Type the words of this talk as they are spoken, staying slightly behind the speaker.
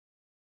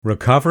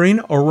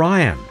Recovering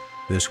Orion,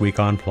 this week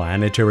on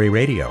Planetary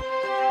Radio.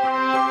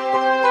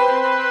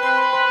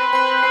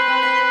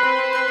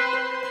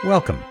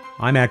 Welcome,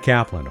 I'm Matt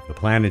Kaplan of the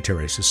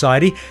Planetary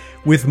Society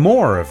with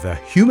more of the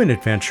human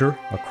adventure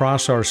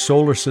across our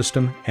solar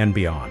system and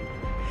beyond.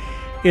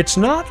 It's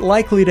not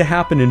likely to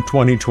happen in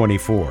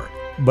 2024,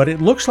 but it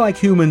looks like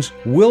humans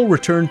will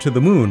return to the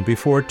moon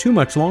before too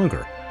much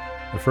longer.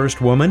 The first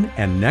woman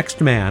and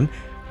next man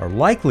are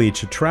likely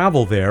to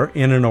travel there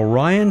in an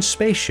Orion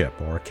spaceship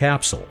or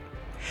capsule.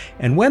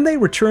 And when they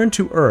return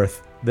to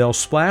Earth, they'll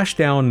splash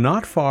down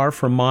not far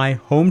from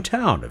my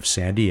hometown of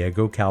San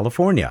Diego,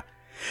 California.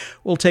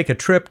 We'll take a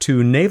trip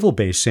to Naval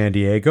Base San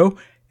Diego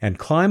and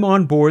climb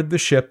on board the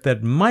ship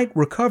that might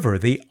recover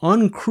the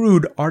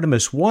uncrewed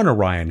Artemis I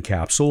Orion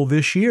capsule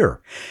this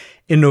year.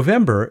 In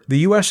November,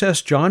 the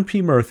USS John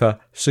P. Murtha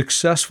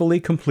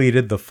successfully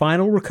completed the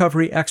final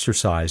recovery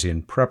exercise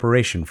in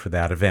preparation for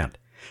that event.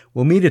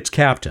 We'll meet its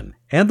captain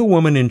and the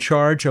woman in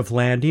charge of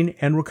landing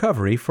and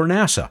recovery for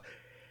NASA.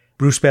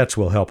 Bruce Betts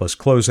will help us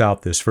close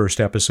out this first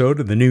episode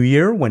of the new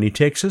year when he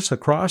takes us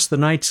across the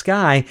night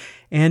sky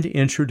and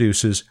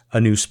introduces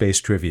a new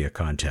space trivia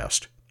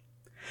contest.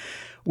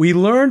 We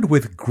learned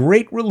with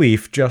great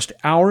relief just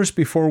hours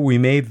before we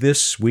made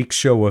this week's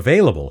show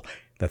available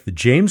that the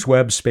James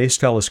Webb Space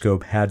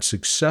Telescope had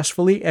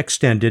successfully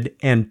extended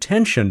and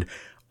tensioned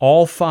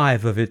all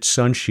 5 of its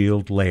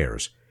sunshield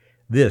layers.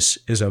 This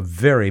is a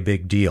very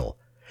big deal.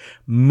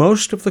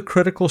 Most of the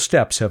critical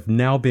steps have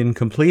now been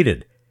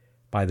completed.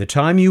 By the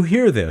time you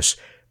hear this,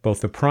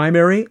 both the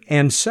primary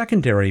and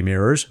secondary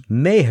mirrors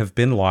may have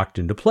been locked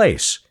into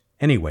place.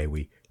 Anyway,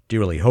 we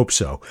dearly hope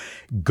so.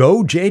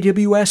 Go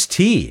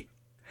JWST!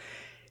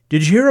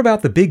 Did you hear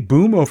about the big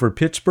boom over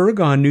Pittsburgh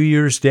on New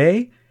Year's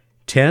Day?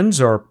 Tens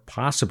or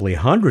possibly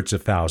hundreds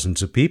of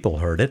thousands of people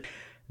heard it.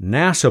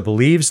 NASA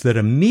believes that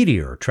a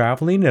meteor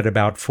traveling at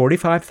about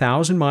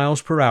 45,000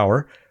 miles per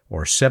hour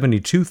or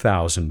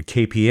 72,000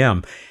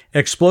 kpm,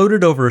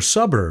 exploded over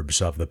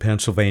suburbs of the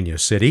Pennsylvania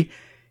city.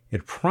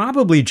 It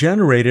probably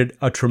generated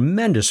a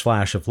tremendous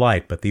flash of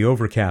light, but the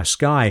overcast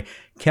sky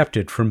kept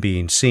it from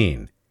being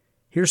seen.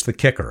 Here's the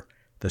kicker.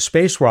 The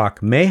space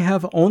rock may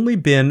have only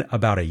been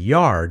about a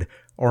yard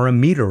or a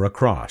meter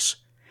across.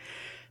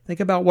 Think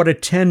about what a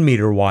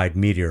 10-meter wide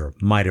meteor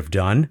might have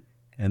done,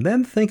 and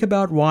then think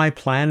about why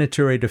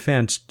planetary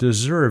defense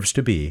deserves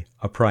to be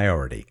a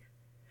priority.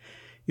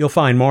 You'll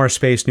find more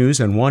space news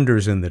and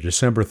wonders in the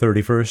December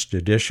 31st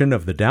edition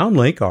of the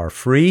Downlink, our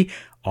free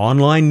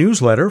online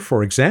newsletter.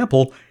 For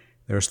example,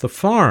 there's the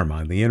farm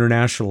on the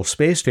International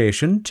Space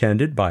Station,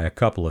 tended by a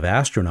couple of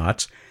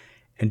astronauts.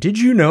 And did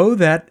you know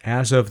that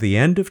as of the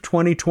end of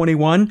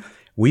 2021,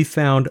 we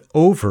found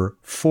over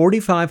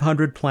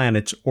 4,500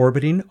 planets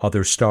orbiting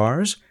other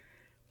stars?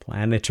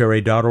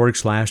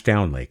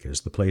 Planetary.org/downlink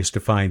is the place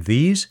to find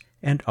these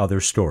and other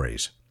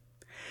stories.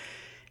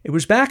 It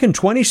was back in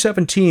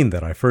 2017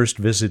 that I first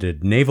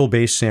visited Naval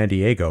Base San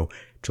Diego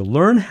to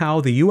learn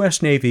how the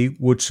U.S. Navy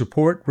would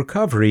support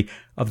recovery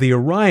of the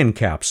Orion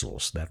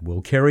capsules that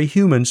will carry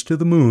humans to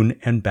the moon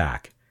and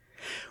back.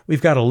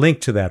 We've got a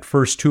link to that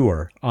first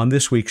tour on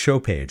this week's show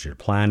page at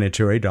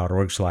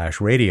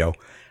planetary.org/radio,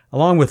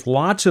 along with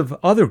lots of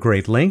other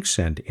great links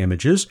and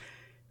images.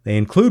 They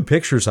include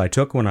pictures I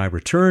took when I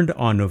returned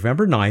on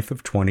November 9th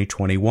of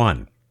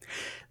 2021.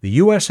 The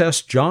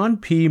USS John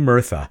P.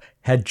 Murtha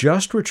had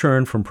just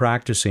returned from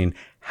practicing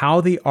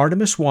how the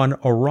Artemis I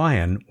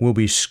Orion will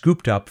be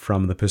scooped up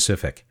from the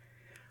Pacific.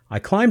 I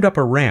climbed up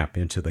a ramp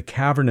into the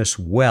cavernous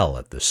well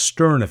at the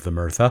stern of the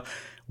Murtha,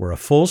 where a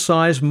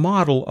full-size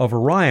model of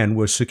Orion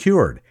was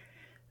secured.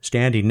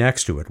 Standing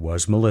next to it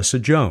was Melissa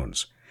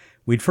Jones.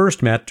 We'd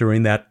first met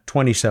during that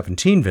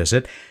 2017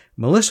 visit.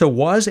 Melissa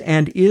was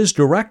and is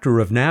director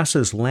of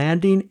NASA's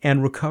Landing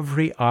and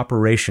Recovery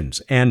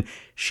Operations, and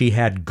she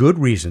had good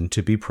reason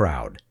to be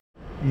proud.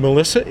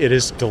 Melissa, it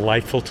is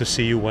delightful to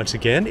see you once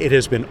again. It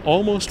has been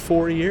almost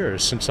 4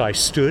 years since I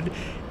stood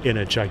in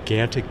a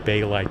gigantic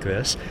bay like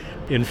this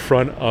in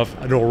front of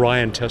an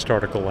Orion test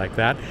article like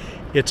that.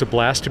 It's a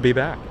blast to be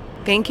back.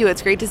 Thank you.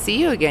 It's great to see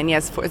you again.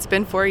 Yes, it's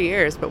been 4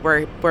 years, but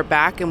we're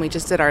back and we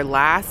just did our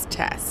last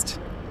test.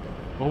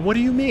 Well, what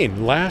do you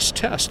mean? Last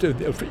test?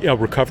 A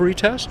recovery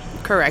test?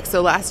 Correct.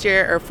 So last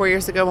year, or 4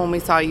 years ago when we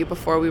saw you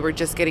before, we were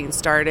just getting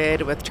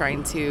started with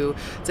trying to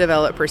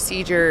develop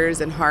procedures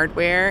and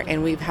hardware,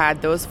 and we've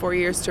had those 4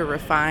 years to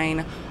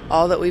refine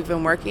all that we've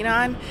been working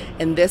on,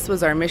 and this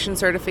was our mission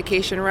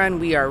certification run.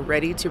 We are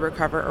ready to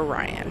recover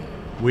Orion.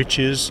 Which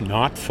is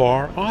not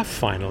far off,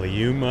 finally.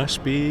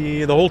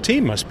 The whole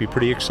team must be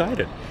pretty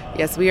excited.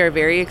 Yes, we are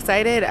very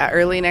excited.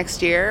 Early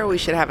next year, we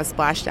should have a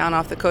splashdown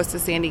off the coast of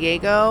San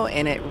Diego,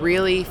 and it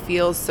really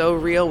feels so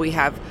real. We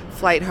have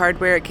flight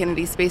hardware at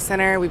Kennedy Space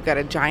Center. We've got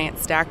a giant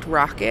stacked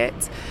rocket,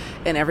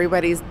 and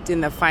everybody's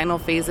in the final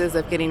phases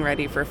of getting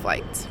ready for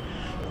flight.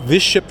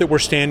 This ship that we're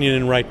standing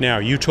in right now,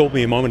 you told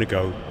me a moment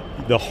ago,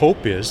 the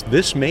hope is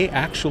this may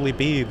actually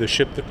be the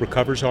ship that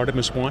recovers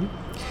Artemis I?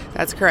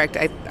 That's correct.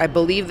 I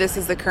believe this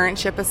is the current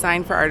ship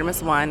assigned for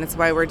Artemis I. That's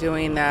why we're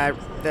doing the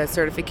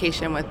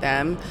certification with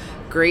them.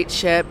 Great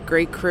ship,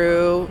 great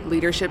crew,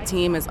 leadership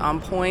team is on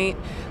point.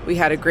 We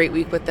had a great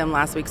week with them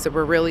last week, so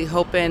we're really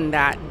hoping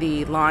that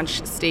the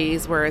launch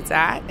stays where it's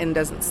at and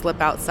doesn't slip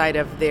outside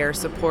of their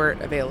support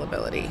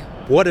availability.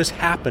 What has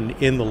happened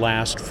in the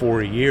last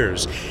 4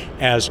 years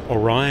as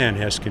Orion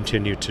has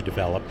continued to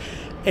develop,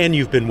 and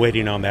you've been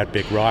waiting on that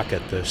big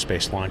rocket, the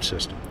Space Launch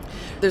System?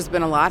 There's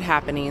been a lot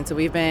happening. So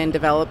we've been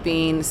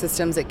developing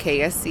systems at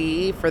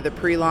KSC for the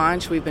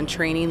pre-launch. We've been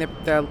training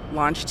the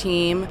launch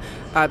team,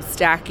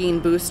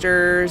 stacking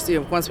boosters.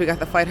 Once we got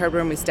the flight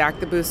hardware, we stacked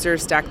the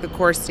boosters, stacked the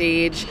core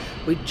stage.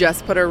 We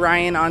just put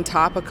Orion on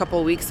top a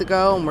couple weeks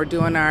ago, and we're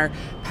doing our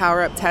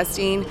power-up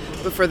testing.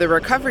 But for the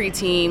recovery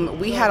team,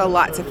 we had a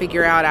lot to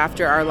figure out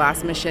after our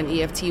last mission.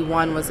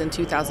 EFT-1 was in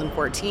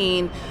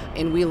 2014,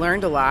 and we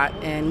learned a lot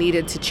and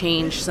needed to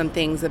change some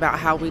things about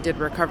how we did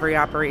recovery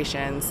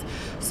operations.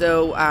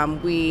 So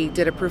we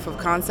did a proof of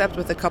concept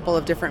with a couple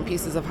of different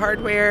pieces of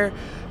hardware.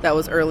 That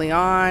was early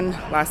on.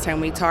 Last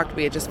time we talked,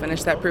 we had just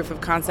finished that proof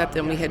of concept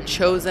and we had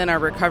chosen our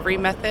recovery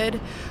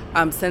method.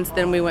 Since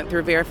then, we went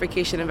through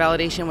verification and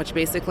validation, which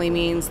basically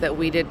means that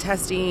we did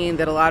testing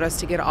that allowed us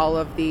to get all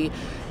of the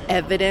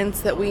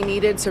evidence that we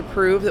needed to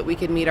prove that we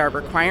could meet our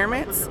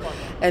requirements.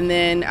 And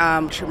then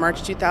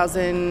March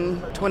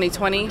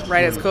 2020,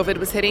 right as COVID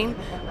was hitting,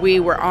 we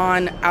were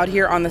out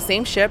here on the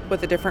same ship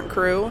with a different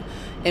crew,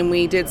 and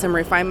we did some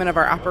refinement of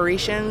our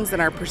operations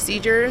and our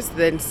procedures,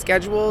 the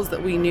schedules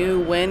that we knew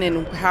when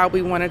and how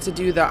we wanted to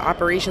do the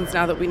operations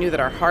now that we knew that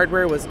our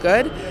hardware was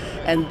good.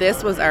 And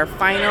this was our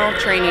final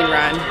training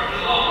run.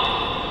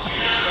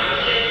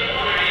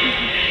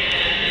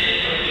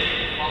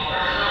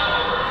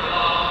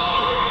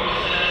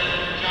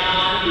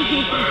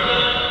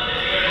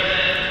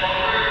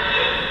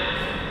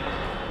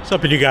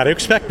 Something you got to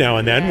expect now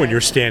and then when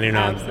you're standing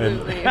on.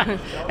 Absolutely.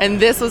 And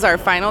this was our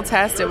final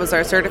test. It was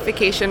our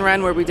certification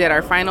run where we did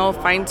our final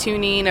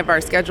fine-tuning of our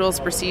schedules,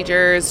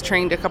 procedures,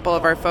 trained a couple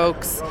of our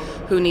folks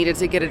who needed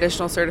to get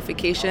additional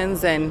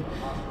certifications, and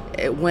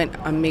it went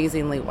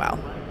amazingly well.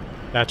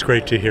 That's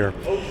great to hear.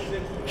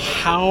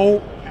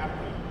 How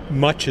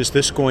much is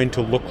this going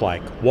to look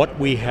like what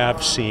we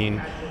have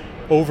seen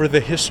over the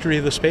history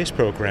of the space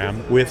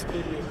program with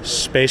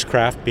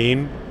spacecraft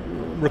being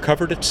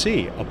recovered at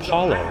sea,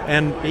 Apollo,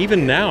 and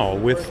even now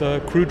with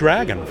Crew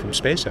Dragon from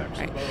SpaceX?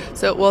 Right.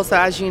 So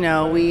as you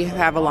know, we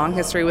have a long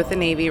history with the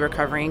Navy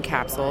recovering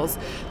capsules.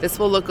 This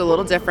will look a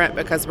little different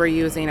because we're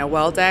using a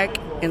well deck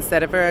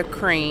instead of a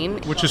crane.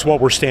 Which is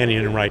what we're standing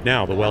in right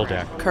now, the well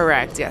deck.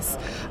 Correct, yes.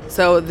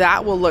 So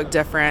that will look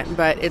different,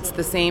 but it's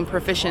the same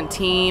proficient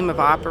team of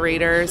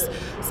operators.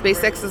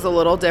 SpaceX is a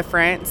little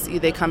different.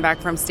 They come back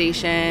from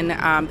station.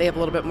 They have a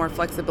little bit more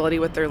flexibility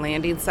with their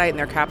landing site, and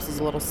their capsule's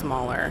a little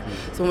smaller.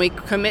 So when we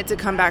commit to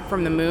come back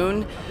from the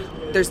moon,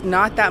 there's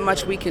not that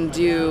much we can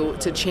do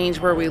to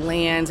change where we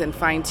land and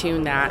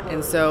fine-tune that.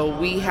 And so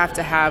we have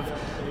to have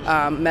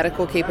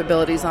medical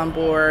capabilities on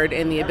board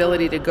and the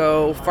ability to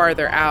go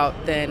farther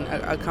out than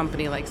a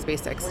company like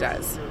SpaceX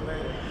does.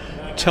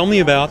 Tell me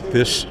about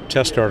this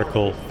test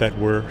article that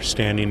we're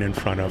standing in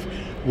front of,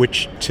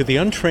 which to the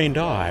untrained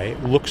eye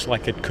looks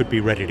like it could be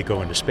ready to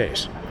go into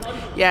space.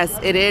 Yes,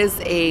 it is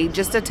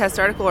just a test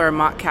article or a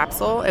mock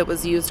capsule. It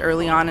was used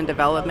early on in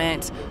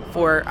development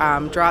for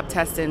drop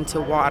tests into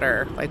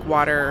water, like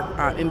water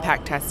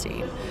impact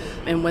testing.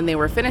 And when they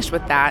were finished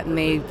with that and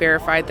they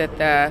verified that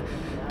the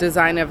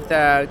design of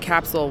the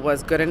capsule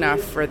was good enough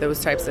for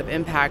those types of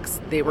impacts,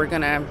 they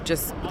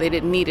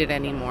didn't need it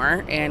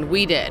anymore, and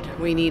we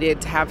needed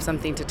to have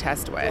something to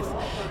test with.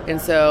 And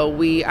so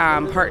we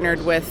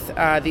partnered with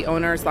the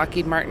owners,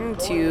 Lockheed Martin,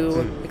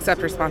 to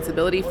accept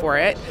responsibility for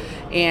it,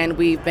 and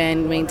we've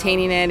been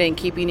maintaining it and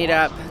keeping it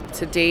up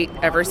to date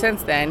ever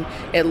since then.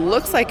 It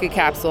looks like a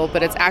capsule,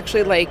 but it's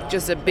actually like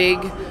just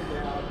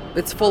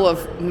it's full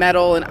of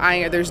metal and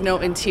iron. There's no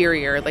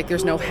interior,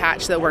 there's no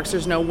hatch that works,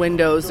 there's no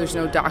windows, there's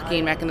no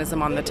docking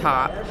mechanism on the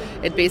top.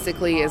 It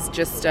basically is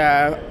just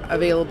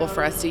available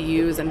for us to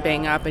use and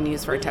bang up and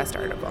use for a test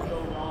article.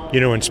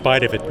 In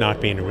spite of it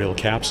not being a real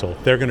capsule,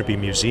 there are going to be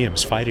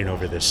museums fighting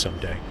over this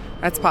someday.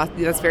 That's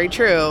very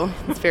true.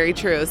 It's very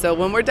true. So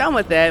when we're done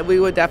with it,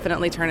 we would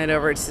definitely turn it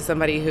over to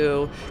somebody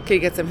who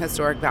could get some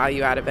historic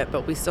value out of it,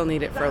 but we still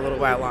need it for a little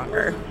while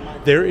longer.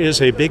 There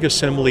is a big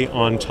assembly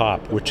on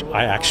top, which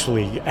I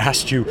actually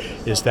asked you,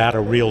 is that a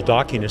real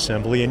docking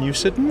assembly? And you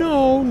said,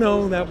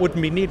 no, that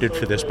wouldn't be needed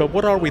for this. But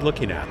what are we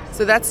looking at?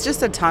 So that's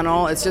just a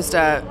tunnel. It's just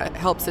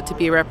helps it to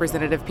be a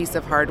representative piece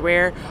of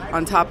hardware.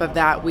 On top of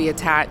that, we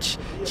attach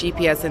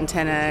GPS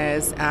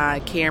antennas,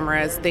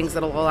 cameras, things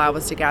that will allow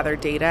us to gather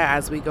data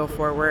as we go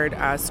forward,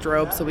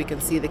 strobe so we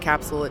can see the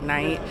capsule at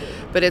night.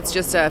 But it's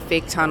just a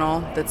fake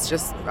tunnel that's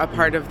just a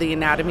part of the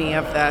anatomy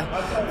of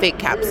the fake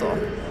capsule.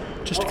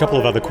 Just a couple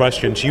of other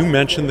questions. You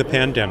mentioned the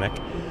pandemic.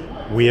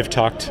 We have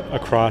talked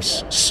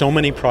across so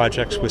many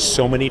projects with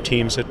so many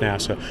teams at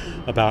NASA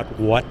about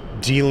what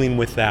dealing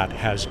with that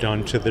has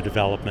done to the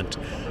development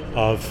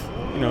of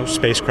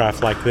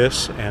spacecraft like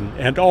this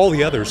and all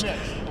the others.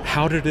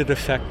 How did it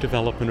affect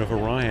development of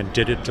Orion?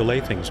 Did it delay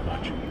things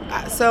much?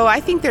 So I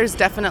think there's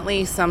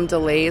definitely some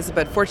delays,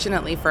 but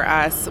fortunately for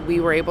us, we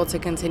were able to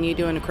continue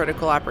doing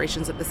critical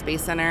operations at the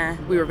Space Center.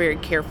 We were very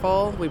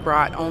careful. We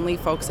brought only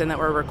folks in that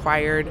were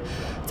required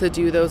to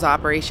do those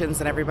operations,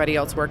 and everybody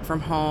else worked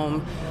from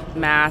home.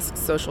 Masks,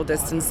 social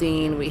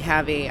distancing. We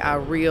have a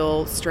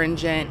real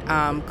stringent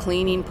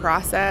cleaning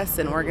process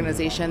and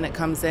organization that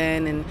comes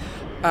in, and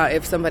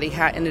if somebody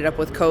had ended up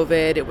with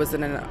COVID, it was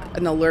an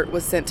alert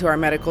was sent to our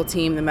medical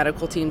team. The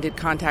medical team did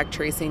contact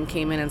tracing,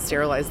 came in and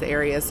sterilized the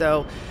area.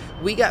 So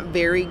we got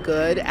very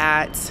good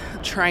at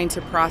trying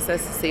to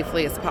process as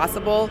safely as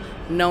possible,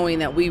 knowing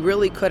that we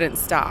really couldn't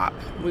stop.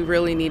 We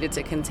really needed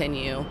to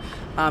continue.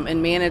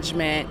 And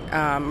management,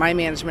 my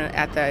management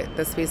at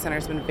the Space Center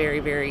has been very,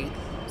 very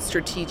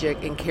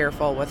strategic and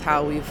careful with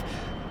how we've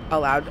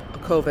allowed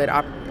COVID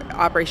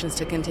operations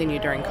to continue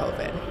during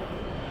COVID.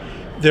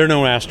 There are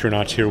no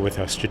astronauts here with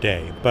us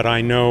today, but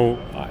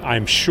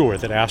I'm sure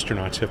that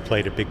astronauts have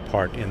played a big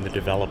part in the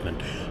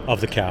development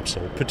of the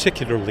capsule,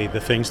 particularly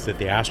the things that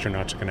the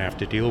astronauts are going to have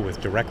to deal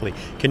with directly.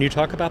 Can you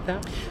talk about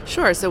that?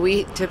 Sure. So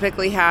we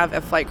typically have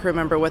a flight crew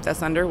member with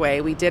us underway.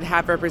 We did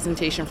have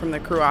representation from the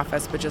crew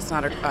office, but just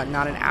not an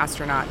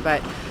astronaut.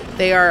 But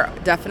they are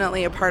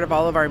definitely a part of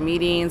all of our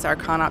meetings, our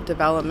ConOp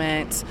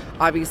development.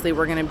 Obviously,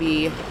 we're going to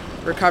be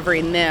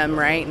recovering them,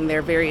 right? And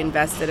they're very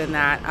invested in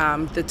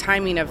that. The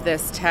timing of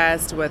this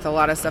test, with a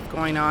lot of stuff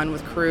going on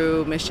with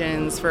crew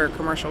missions for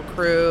commercial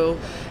crew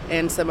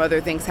and some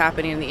other things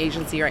happening in the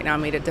agency right now,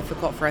 made it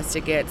difficult for us to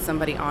get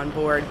somebody on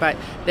board. But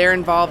they're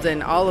involved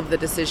in all of the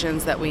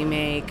decisions that we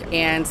make.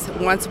 And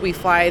once we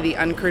fly the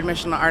uncrewed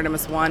mission to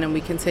Artemis 1 and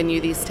we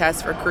continue these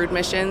tests for crewed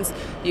missions,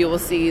 you will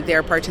see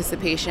their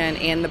participation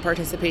and the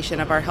participation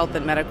of our Health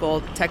and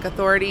Medical Tech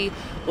Authority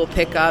will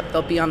pick up.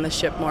 They'll be on the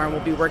ship more, and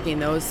we'll be working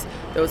those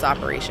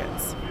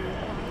operations.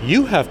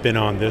 You have been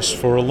on this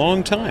for a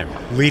long time,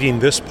 leading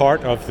this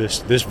part of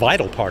this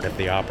vital part of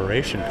the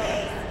operation.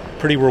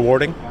 Pretty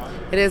rewarding?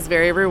 It is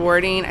very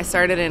rewarding. I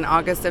started in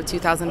August of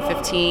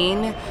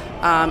 2015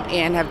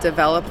 and have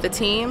developed the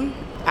team,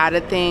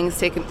 added things,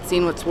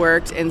 seen what's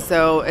worked, and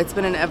so it's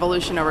been an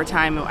evolution over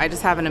time. I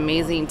just have an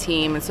amazing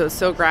team, and so it's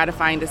so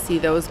gratifying to see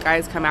those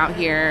guys come out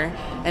here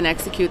and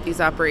execute these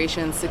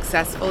operations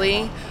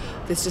successfully.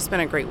 It's just been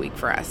a great week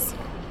for us.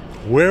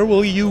 Where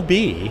will you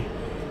be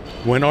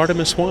when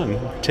Artemis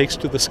 1 takes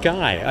to the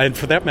sky? And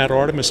for that matter,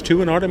 Artemis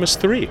 2 and Artemis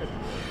 3?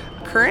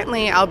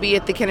 Currently, I'll be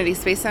at the Kennedy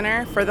Space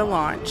Center for the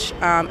launch,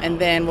 and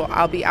then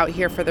I'll be out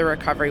here for the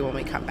recovery when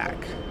we come back.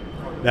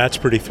 That's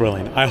pretty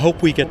thrilling. I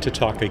hope we get to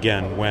talk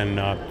again when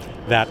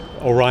that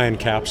Orion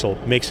capsule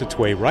makes its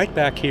way right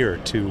back here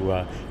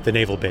to the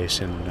Naval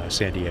Base in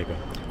San Diego.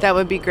 That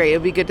would be great. It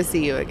would be good to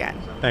see you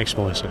again. Thanks,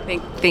 Melissa.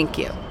 Thank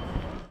you.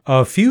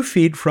 A few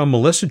feet from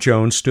Melissa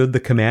Jones stood the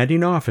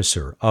commanding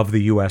officer of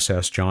the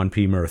USS John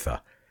P.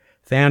 Murtha.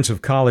 Fans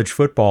of college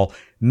football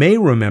may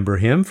remember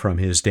him from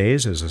his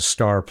days as a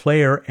star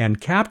player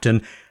and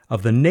captain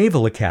of the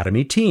Naval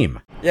Academy team.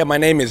 Yeah, my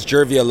name is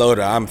Jervia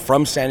Loda. I'm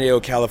from San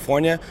Diego,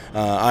 California.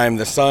 I'm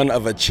the son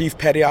of a Chief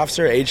Petty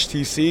Officer,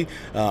 HTC.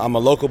 I'm a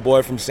local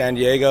boy from San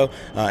Diego,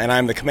 and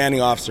I'm the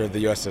commanding officer of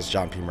the USS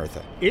John P.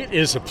 Murtha. It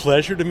is a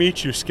pleasure to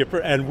meet you, Skipper,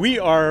 and we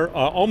are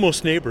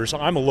almost neighbors.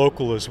 I'm a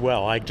local as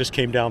well. I just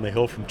came down the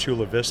hill from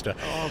Chula Vista.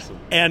 Awesome.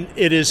 And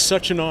it is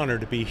such an honor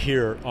to be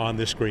here on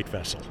this great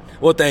vessel.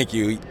 Well, thank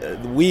you.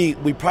 We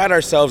pride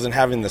ourselves in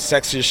having the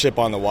sexiest ship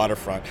on the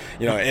waterfront,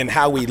 and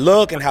how we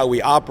look and how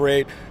we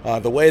operate,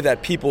 the way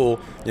that people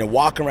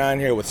walk around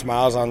here with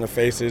smiles on their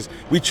faces.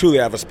 We truly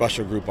have a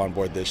special group on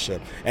board this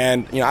ship.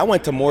 And I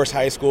went to Morse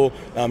High School,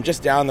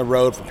 just down the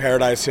road from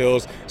Paradise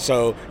Hills.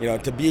 So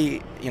to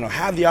be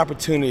have the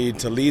opportunity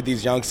to lead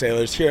these young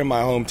sailors here in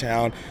my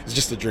hometown is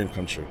just a dream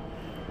come true.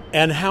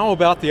 And how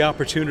about the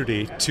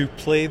opportunity to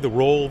play the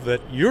role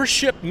that your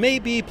ship may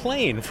be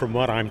playing, from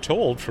what I'm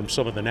told from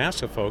some of the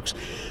NASA folks,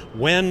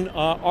 when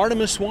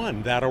Artemis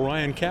 1, that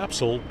Orion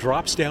capsule,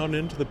 drops down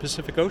into the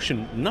Pacific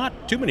Ocean,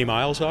 not too many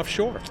miles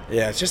offshore?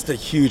 Yeah, it's just a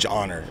huge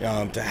honor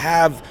to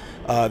have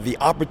the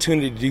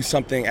opportunity to do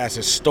something as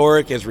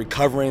historic as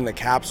recovering the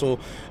capsule.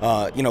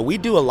 We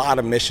do a lot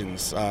of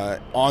missions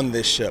on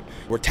this ship.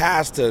 We're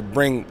tasked to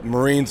bring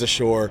Marines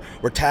ashore.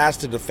 We're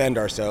tasked to defend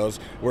ourselves.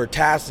 We're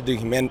tasked to do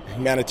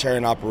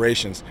humanitarian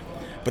operations.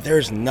 But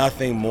there's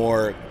nothing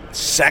more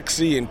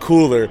sexy and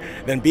cooler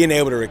than being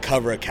able to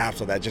recover a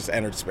capsule that just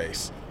entered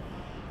space.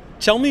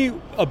 Tell me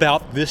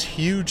about this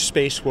huge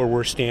space where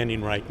we're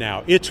standing right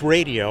now. It's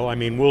radio. I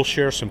mean, we'll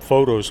share some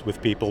photos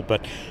with people,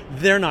 but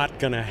they're not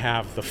going to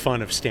have the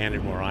fun of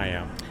standing where I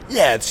am.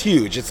 Yeah, it's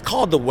huge. It's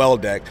called the well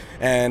deck,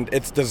 and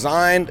it's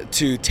designed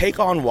to take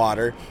on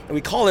water, and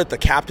we call it the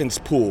captain's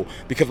pool,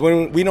 because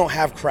when we don't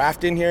have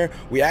craft in here,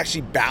 we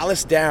actually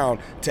ballast down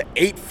to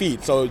 8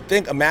 feet. So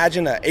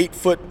imagine an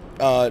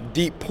 8-foot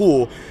deep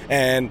pool,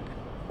 and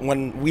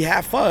when we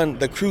have fun,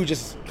 the crew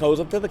just goes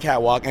up to the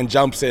catwalk and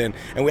jumps in,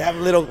 and we have a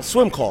little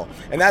swim call.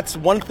 And that's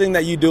one thing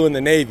that you do in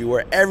the Navy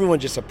where everyone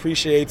just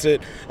appreciates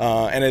it,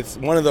 and it's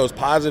one of those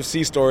positive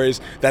sea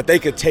stories that they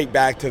could take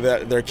back to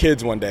their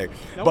kids one day.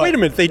 Now, wait a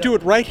minute, they do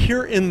it right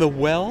here in the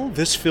well?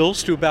 This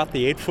fills to about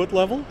the 8-foot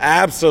level?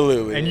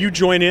 Absolutely. And you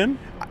join in?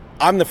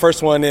 I'm the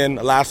first one in,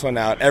 last one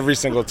out every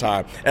single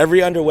time.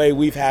 Every underway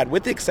we've had,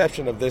 with the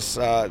exception of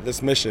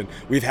this mission,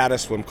 we've had a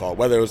swim call,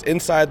 whether it was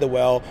inside the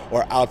well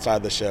or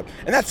outside the ship.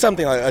 And that's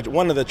something like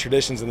one of the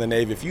traditions in the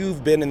Navy. If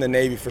you've been in the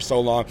Navy for so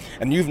long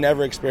and you've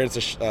never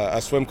experienced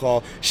a swim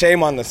call,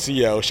 shame on the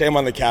CO, shame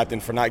on the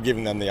captain for not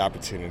giving them the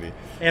opportunity.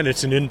 And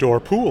it's an indoor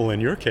pool in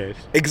your case.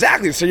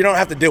 Exactly. So you don't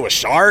have to deal with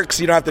sharks.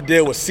 You don't have to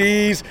deal with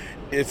seas.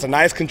 It's a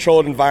nice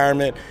controlled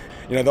environment.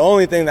 You know, the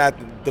only thing that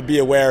to be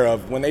aware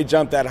of, when they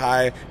jump that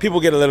high, people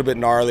get a little bit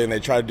gnarly and they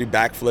try to do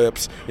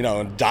backflips, you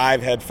know, and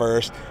dive head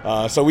first.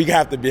 So we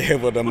have to be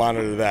able to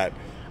monitor that.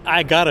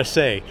 I gotta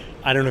say,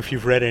 I don't know if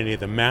you've read any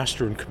of the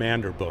Master and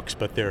Commander books,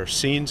 but there are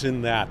scenes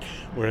in that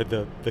where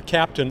the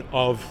captain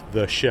of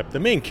the ship, the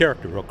main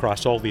character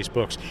across all these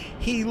books,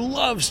 he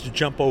loves to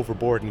jump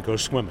overboard and go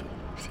swimming.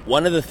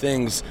 One of the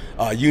things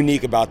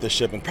unique about this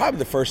ship, and probably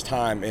the first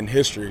time in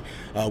history,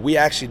 we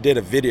actually did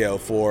a video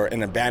for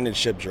an abandoned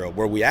ship drill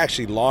where we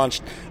actually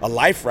launched a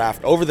life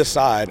raft over the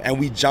side and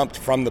we jumped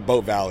from the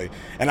boat valley.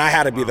 And I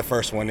had to be the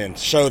first one in to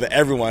show that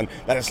everyone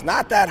that it's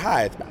not that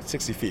high. It's about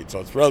 60 feet,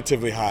 so it's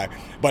relatively high.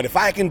 But if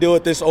I can do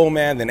it, this old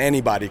man, then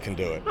anybody can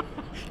do it.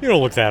 You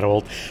don't look that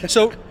old.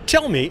 So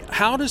tell me,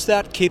 how does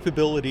that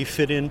capability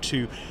fit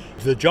into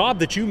the job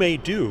that you may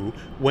do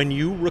when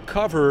you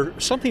recover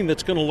something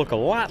that's going to look a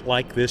lot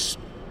like this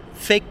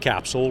fake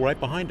capsule right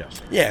behind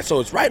us? Yeah,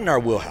 so it's right in our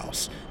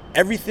wheelhouse.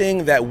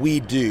 Everything that we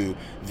do,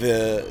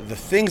 the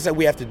things that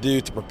we have to do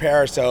to prepare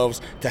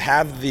ourselves to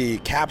have the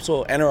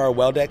capsule enter our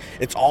well deck,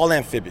 it's all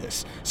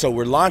amphibious. So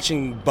we're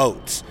launching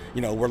boats,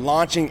 we're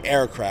launching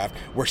aircraft,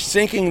 we're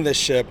sinking the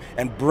ship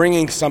and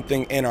bringing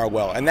something in our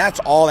well, and that's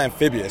all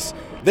amphibious.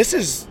 This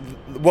is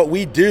what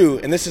we do,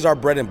 and this is our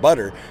bread and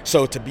butter.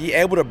 So to be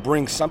able to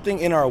bring something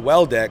in our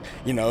well deck,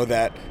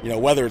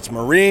 whether it's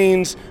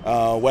Marines,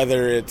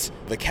 whether it's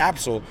the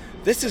capsule,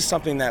 this is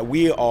something that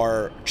we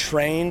are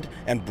trained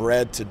and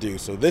bred to do.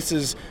 So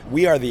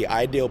we are the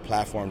ideal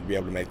platform to be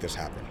able to make this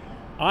happen.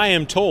 I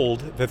am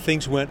told that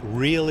things went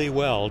really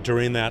well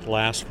during that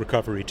last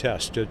recovery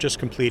test, just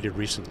completed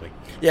recently.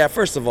 Yeah,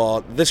 first of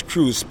all, this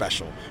crew is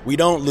special. We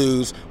don't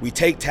lose. We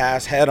take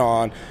tasks head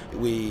on.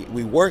 We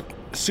work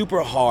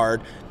super hard,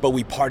 but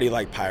we party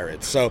like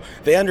pirates. So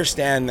they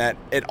understand that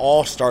it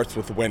all starts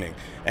with winning.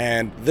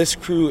 And this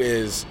crew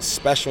is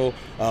special.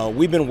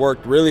 We've been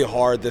worked really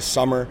hard this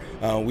summer.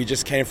 We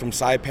just came from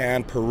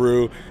Saipan,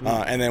 Peru,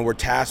 and then we're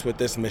tasked with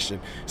this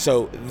mission.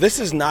 So this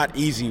is not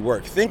easy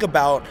work. Think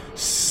about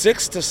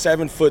 6 to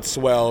 7 foot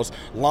swells,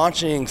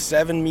 launching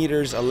 7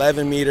 meters,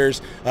 11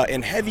 meters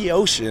in heavy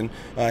ocean,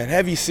 in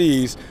heavy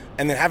seas,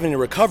 and then having to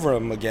recover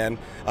them again,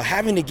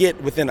 having to get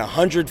within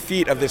 100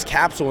 feet of this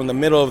capsule in the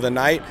middle of the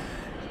night.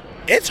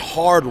 It's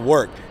hard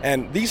work,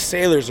 and these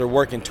sailors are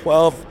working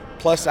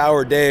 12-plus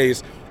hour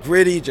days,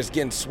 gritty, just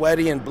getting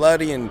sweaty and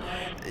bloody, and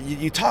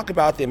you talk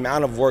about the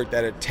amount of work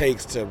that it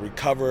takes to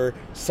recover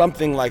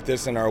something like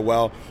this in our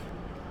well.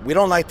 We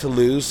don't like to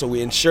lose, so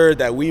we ensured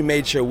that we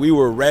made sure we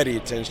were ready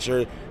to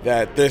ensure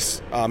that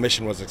this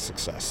mission was a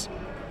success.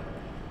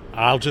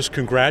 I'll just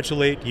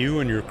congratulate you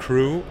and your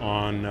crew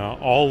on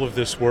all of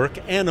this work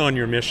and on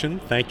your mission.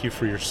 Thank you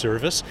for your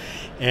service.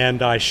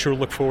 And I sure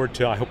look forward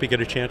to, I hope you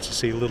get a chance to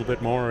see a little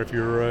bit more of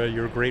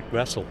your great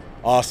vessel.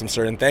 Awesome,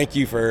 sir. And thank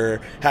you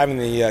for giving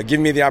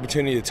me the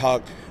opportunity to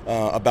talk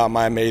about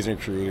my amazing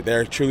crew.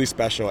 They're truly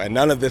special, and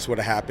none of this would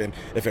have happened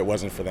if it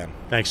wasn't for them.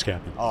 Thanks,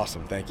 Captain.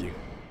 Awesome. Thank you.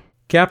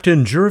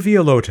 Captain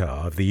Jervia Lota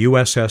of the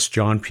USS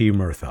John P.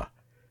 Murtha.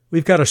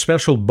 We've got a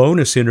special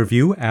bonus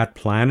interview at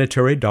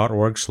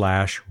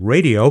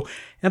planetary.org/radio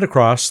and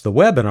across the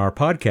web in our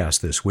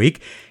podcast this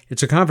week.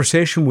 It's a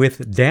conversation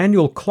with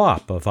Daniel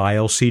Klopp of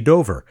ILC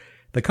Dover,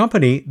 the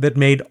company that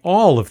made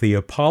all of the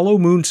Apollo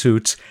moon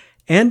suits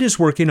and is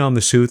working on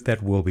the suit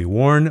that will be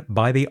worn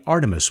by the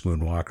Artemis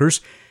moonwalkers.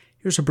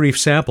 Here's a brief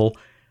sample.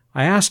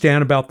 I asked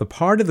Dan about the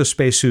part of the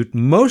spacesuit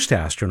most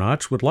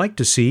astronauts would like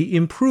to see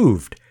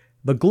improved,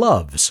 the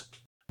gloves.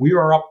 We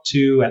are up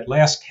to, at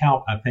last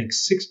count, I think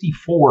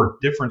 64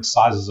 different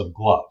sizes of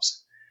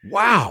gloves.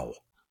 Wow.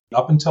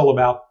 Up until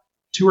about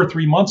 2 or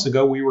 3 months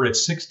ago, we were at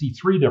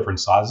 63 different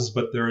sizes,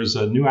 but there is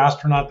a new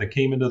astronaut that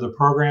came into the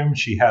program.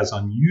 She has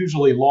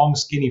unusually long,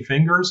 skinny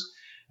fingers,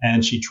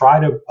 and she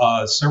tried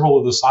several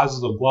of the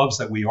sizes of gloves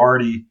that we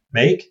already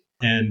make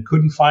and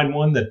couldn't find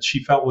one that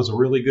she felt was a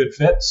really good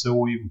fit, so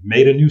we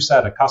made a new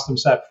set, a custom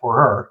set for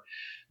her.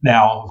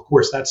 Now, of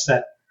course, that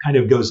set kind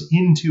of goes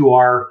into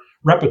our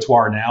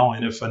repertoire now,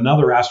 and if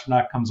another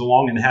astronaut comes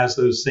along and has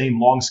those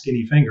same long,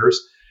 skinny fingers,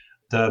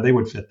 they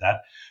would fit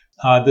that.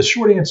 The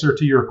short answer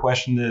to your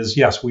question is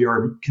yes, we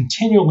are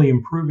continually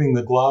improving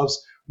the gloves.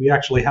 We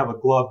actually have a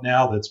glove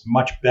now that's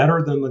much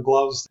better than the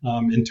gloves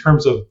in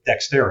terms of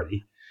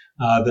dexterity.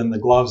 than the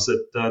gloves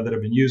that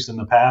have been used in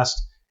the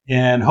past.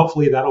 And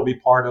hopefully that'll be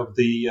part of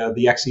the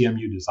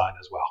XEMU design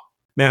as well.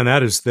 Man,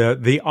 that is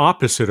the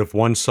opposite of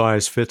one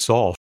size fits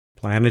all.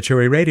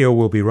 Planetary Radio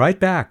will be right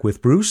back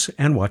with Bruce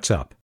and What's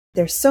Up.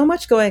 There's so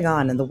much going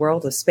on in the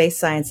world of space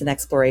science and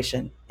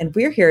exploration, and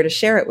we're here to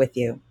share it with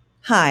you.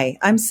 Hi,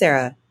 I'm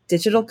Sarah,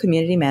 Digital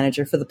Community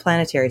Manager for the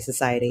Planetary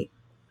Society.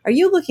 Are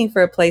you looking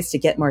for a place to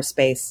get more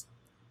space?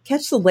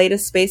 Catch the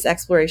latest space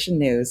exploration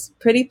news,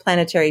 pretty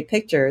planetary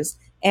pictures,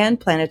 and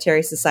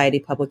Planetary Society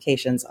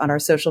publications on our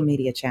social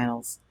media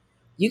channels.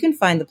 You can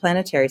find the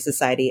Planetary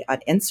Society on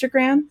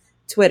Instagram,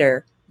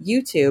 Twitter,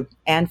 YouTube,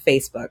 and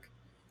Facebook.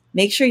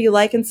 Make sure you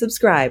like and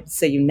subscribe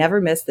so you never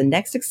miss the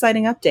next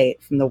exciting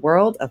update from the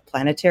world of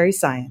planetary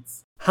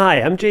science.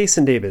 Hi, I'm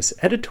Jason Davis,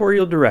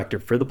 Editorial Director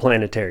for the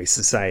Planetary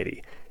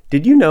Society.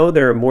 Did you know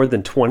there are more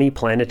than 20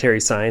 planetary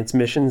science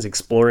missions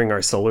exploring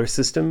our solar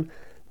system?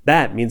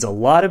 That means a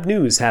lot of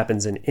news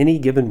happens in any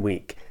given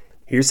week.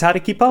 Here's how to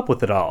keep up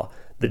with it all.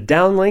 The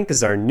downlink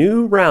is our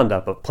new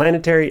roundup of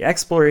planetary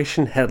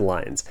exploration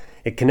headlines.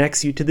 It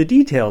connects you to the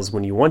details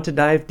when you want to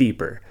dive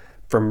deeper.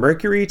 From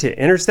Mercury to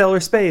interstellar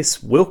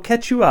space, we'll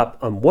catch you up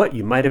on what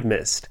you might have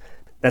missed.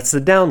 That's the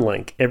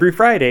downlink every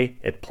Friday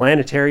at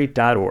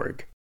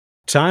planetary.org.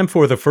 Time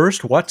for the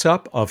first What's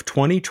Up of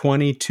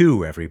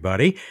 2022,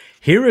 everybody.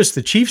 Here is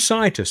the chief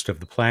scientist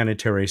of the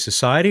Planetary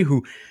Society,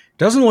 who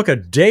doesn't look a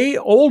day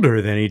older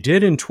than he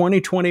did in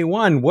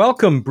 2021.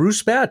 Welcome,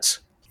 Bruce Betts.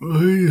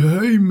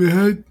 Hi,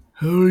 Matt.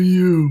 How are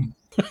you?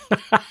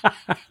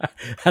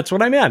 That's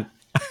what I meant.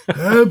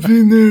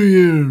 Happy New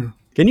Year.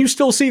 Can you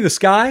still see the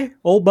sky,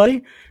 old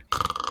buddy?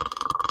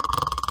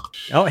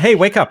 Oh, hey,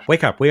 wake up. We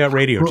got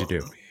radio to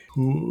do.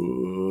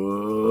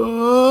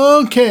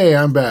 Okay,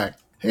 I'm back.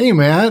 Hey,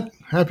 Matt.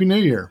 Happy New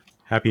Year.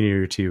 Happy New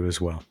Year to you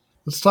as well.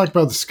 Let's talk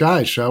about the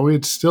sky, shall we?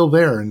 It's still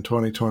there in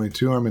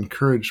 2022. I'm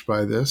encouraged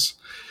by this.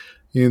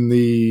 In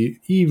the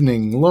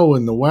evening, low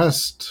in the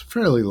west,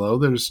 fairly low,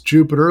 there's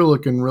Jupiter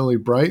looking really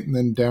bright, and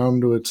then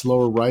down to its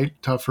lower right,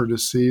 tougher to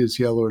see, is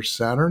yellowish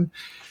Saturn.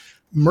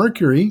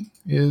 Mercury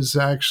is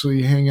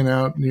actually hanging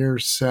out near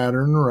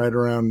Saturn right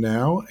around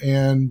now,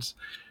 and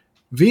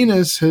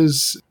Venus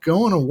is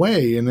going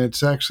away, and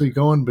it's actually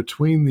going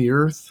between the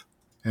Earth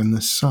and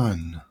the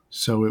Sun.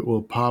 So it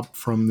will pop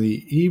from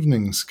the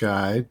evening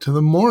sky to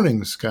the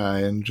morning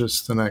sky in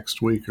just the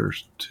next week or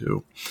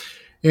two.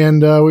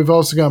 And we've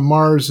also got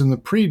Mars in the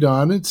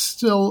pre-dawn. It's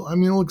still, it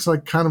looks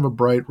like kind of a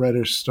bright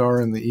reddish star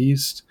in the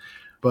east,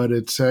 but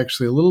it's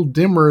actually a little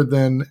dimmer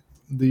than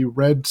the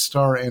red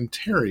star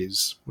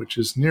Antares, which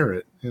is near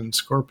it in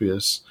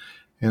Scorpius.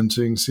 And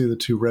so you can see the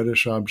two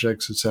reddish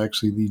objects. It's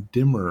actually the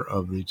dimmer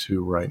of the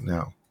two right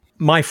now.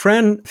 My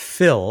friend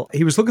Phil,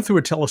 he was looking through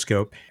a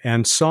telescope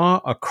and saw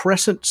a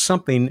crescent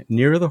something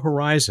near the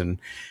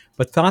horizon,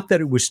 but thought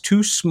that it was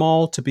too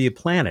small to be a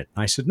planet.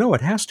 I said, no,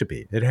 it has to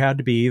be. It had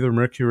to be either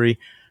Mercury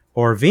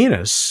or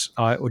Venus.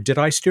 Did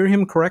I steer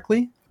him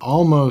correctly?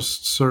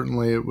 Almost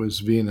certainly it was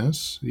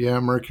Venus.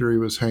 Yeah, Mercury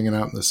was hanging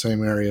out in the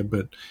same area,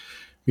 but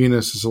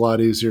Venus is a lot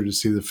easier to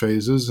see the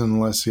phases.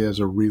 Unless he has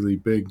a really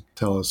big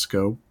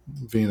telescope,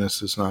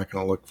 Venus is not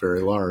going to look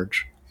very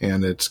large.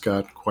 And it's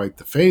got quite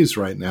the phase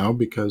right now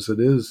because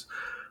it is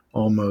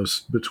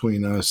almost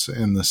between us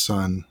and the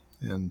sun.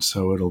 And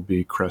so it'll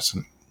be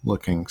crescent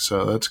looking.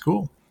 So that's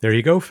cool. There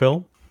you go,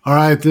 Phil. All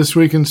right, this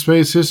week in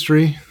space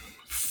history.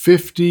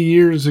 50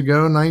 years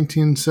ago,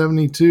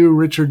 1972,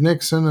 Richard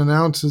Nixon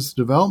announces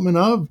the development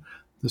of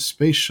the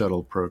Space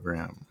Shuttle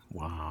program.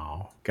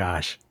 Wow.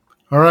 Gosh.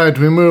 All right,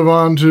 we move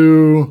on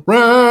to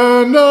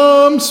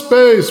Random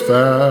Space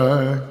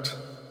Fact.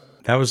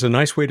 That was a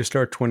nice way to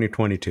start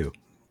 2022.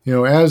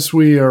 As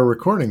we are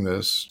recording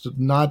this,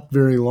 not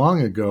very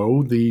long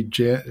ago, the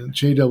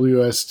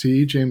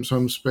JWST,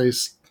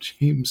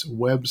 James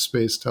Webb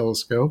Space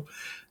Telescope,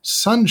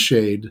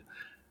 Sunshade,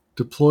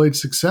 deployed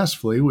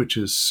successfully, which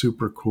is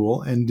super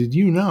cool. And did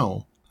you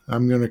know,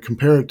 I'm going to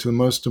compare it to the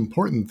most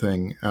important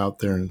thing out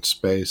there in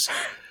space.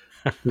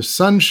 The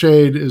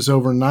Sunshade is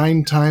over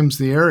 9 times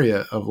the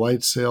area of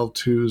LightSail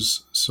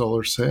 2's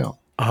solar sail.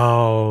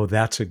 Oh,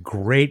 that's a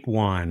great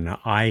one.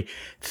 I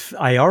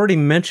already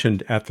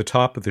mentioned at the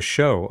top of the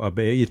show,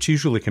 it's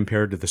usually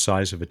compared to the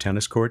size of a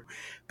tennis court,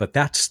 but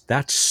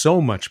that's so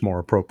much more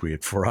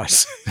appropriate for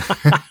us.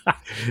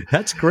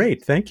 That's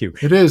great. Thank you.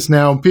 It is.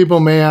 Now, people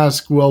may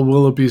ask, well,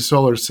 will it be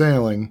solar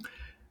sailing?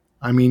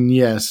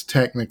 Yes,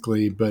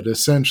 technically, but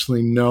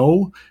essentially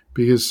no,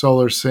 because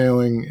solar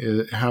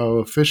sailing, how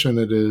efficient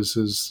it is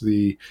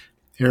the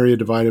area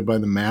divided by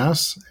the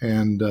mass,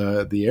 and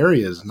the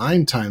area is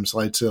 9 times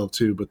LightSail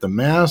 2, but the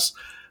mass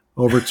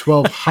over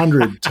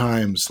 1,200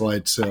 times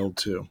LightSail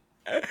 2.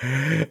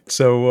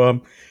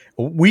 So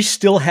we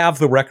still have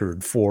the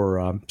record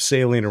for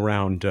sailing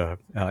around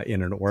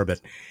in an orbit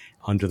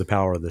under the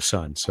power of the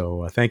sun.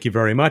 So thank you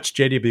very much,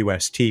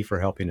 JWST, for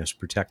helping us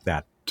protect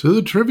that. To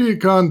the trivia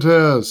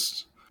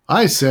contest.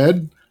 I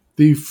said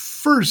the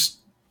first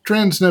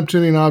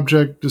trans-Neptunian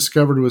object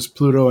discovered was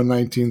Pluto in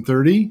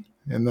 1930.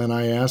 And then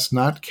I asked,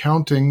 not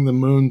counting the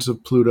moons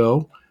of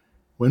Pluto,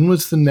 When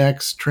was the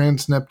next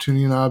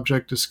trans-Neptunian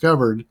object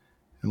discovered,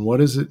 and what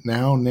is it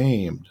now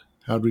named?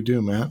 How'd we do,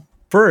 Matt?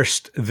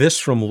 First, this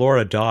from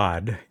Laura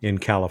Dodd in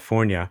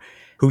California,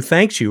 who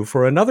thanks you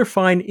for another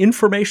fine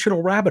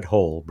informational rabbit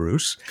hole,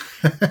 Bruce.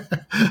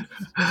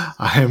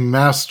 I am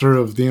master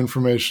of the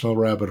informational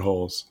rabbit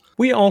holes.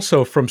 We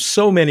also, from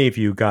so many of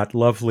you, got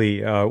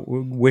lovely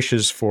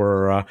wishes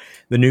for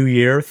the new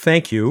year.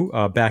 Thank you.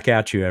 Back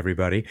at you,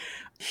 everybody.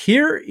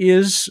 Here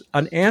is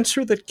an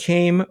answer that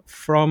came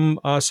from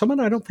someone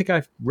I don't think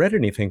I've read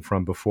anything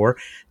from before.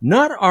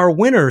 Not our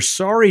winner.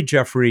 Sorry,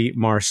 Jeffrey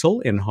Marcel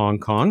in Hong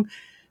Kong.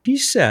 He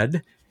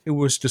said it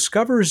was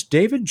discoverers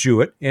David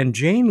Jewett and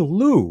Jane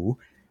Liu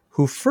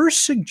who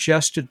first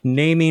suggested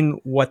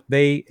naming what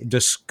they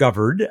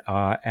discovered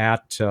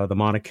at the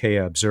Mauna Kea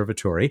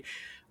Observatory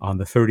on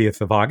the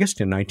 30th of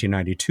August in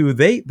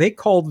 1992. They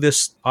called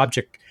this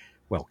object,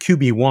 well,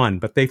 QB1,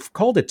 but they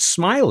called it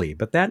Smiley.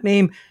 But that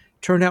name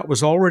turned out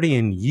was already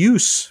in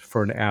use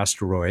for an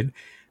asteroid.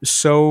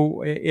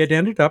 So it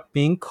ended up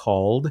being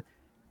called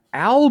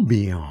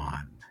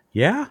Albion.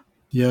 Yeah?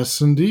 Yes,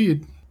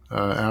 indeed.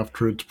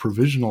 After its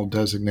provisional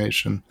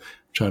designation,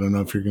 which I don't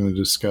know if you're going to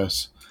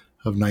discuss,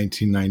 of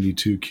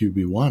 1992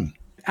 QB1.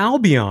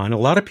 Albion, a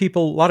lot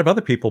of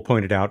other people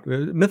pointed out,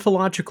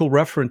 mythological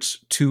reference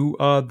to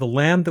the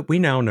land that we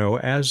now know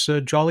as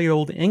jolly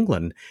old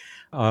England.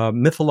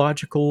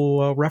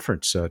 Mythological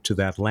reference to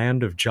that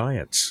land of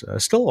giants.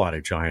 Still a lot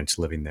of giants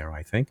living there,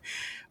 I think.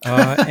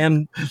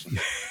 And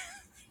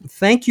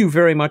thank you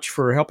very much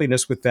for helping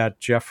us with that,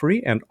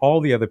 Jeffrey, and all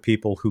the other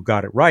people who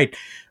got it right.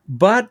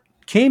 But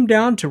came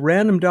down to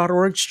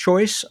random.org's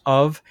choice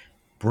of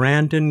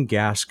Brandon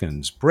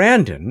Gaskins.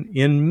 Brandon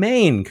in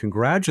Maine.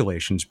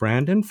 Congratulations,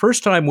 Brandon.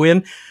 First-time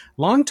win,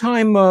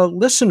 long-time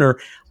listener.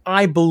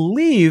 I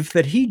believe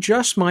that he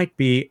just might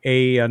be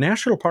a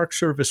National Park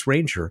Service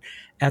ranger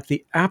at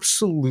the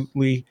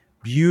absolutely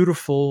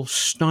beautiful,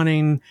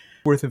 stunning,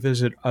 worth a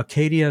visit,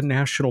 Acadia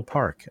National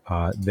Park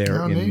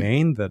there in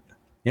Maine.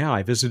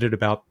 I visited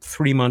about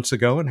 3 months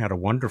ago and had a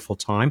wonderful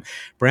time.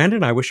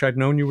 Brandon, I wish I'd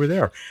known you were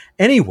there.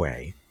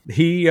 Anyway,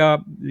 he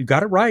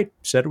got it right,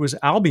 said it was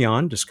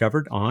Albion,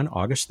 discovered on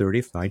August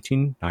 30th,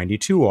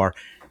 1992, or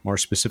more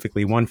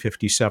specifically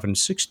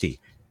 15760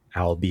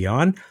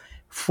 Albion.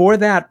 For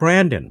that,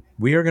 Brandon,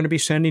 we are going to be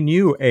sending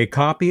you a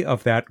copy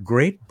of that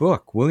great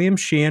book, William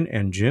Sheehan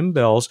and Jim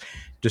Bell's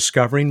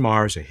Discovering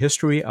Mars, A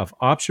History of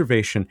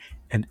Observation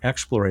and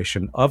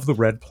Exploration of the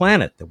Red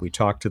Planet, that we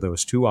talked to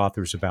those two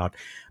authors about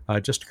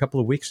just a couple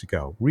of weeks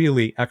ago.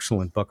 Really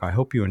excellent book. I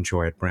hope you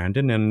enjoy it,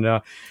 Brandon,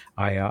 and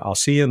I'll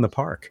see you in the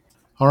park.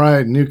 All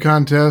right, new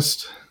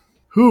contest.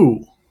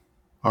 Who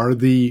are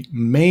the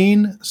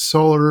main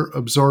solar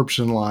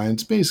absorption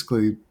lines,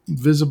 basically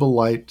visible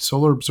light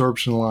solar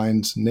absorption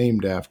lines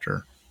named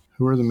after?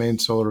 Who are the main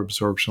solar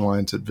absorption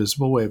lines at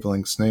visible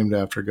wavelengths named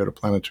after? Go to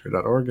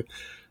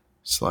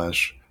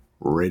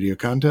planetary.org/radio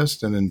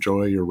contest and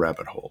enjoy your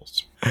rabbit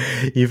holes.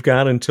 You've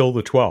got until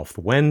the 12th,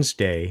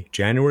 Wednesday,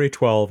 January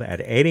 12th at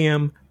 8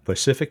 a.m.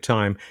 Pacific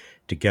time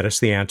to get us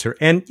the answer.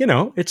 And,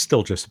 it's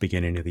still just the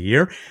beginning of the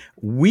year.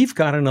 We've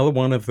got another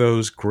one of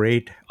those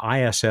great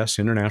ISS,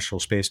 International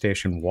Space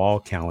Station,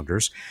 wall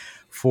calendars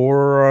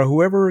for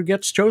whoever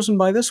gets chosen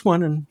by this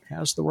one and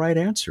has the right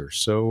answer.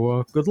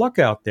 So good luck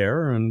out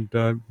there, and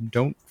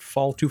don't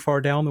fall too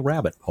far down the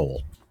rabbit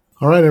hole.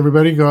 All right,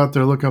 everybody, go out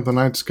there, look up the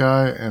night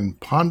sky, and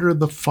ponder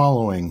the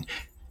following.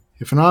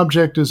 If an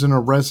object is in a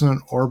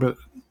resonant orbit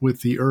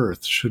with the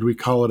Earth, should we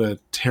call it a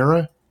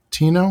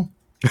Tarantino?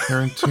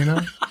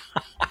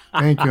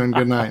 Thank you and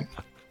good night.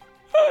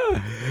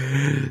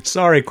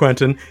 Sorry,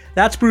 Quentin.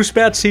 That's Bruce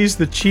Betts. He's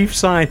the chief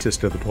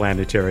scientist of the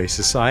Planetary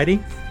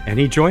Society, and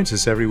he joins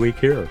us every week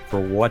here for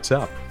What's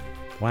Up.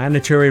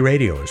 Planetary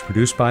Radio is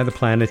produced by the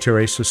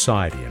Planetary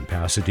Society in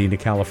Pasadena,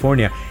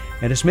 California,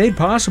 and is made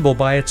possible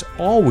by its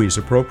always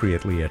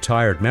appropriately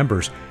attired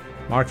members.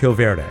 Mark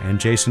Hilverda and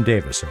Jason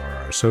Davis are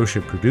our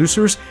associate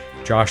producers.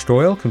 Josh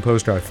Doyle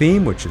composed our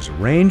theme, which is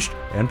arranged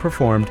and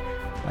performed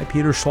by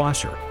Peter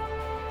Schlosser.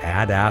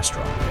 Ad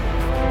Astra.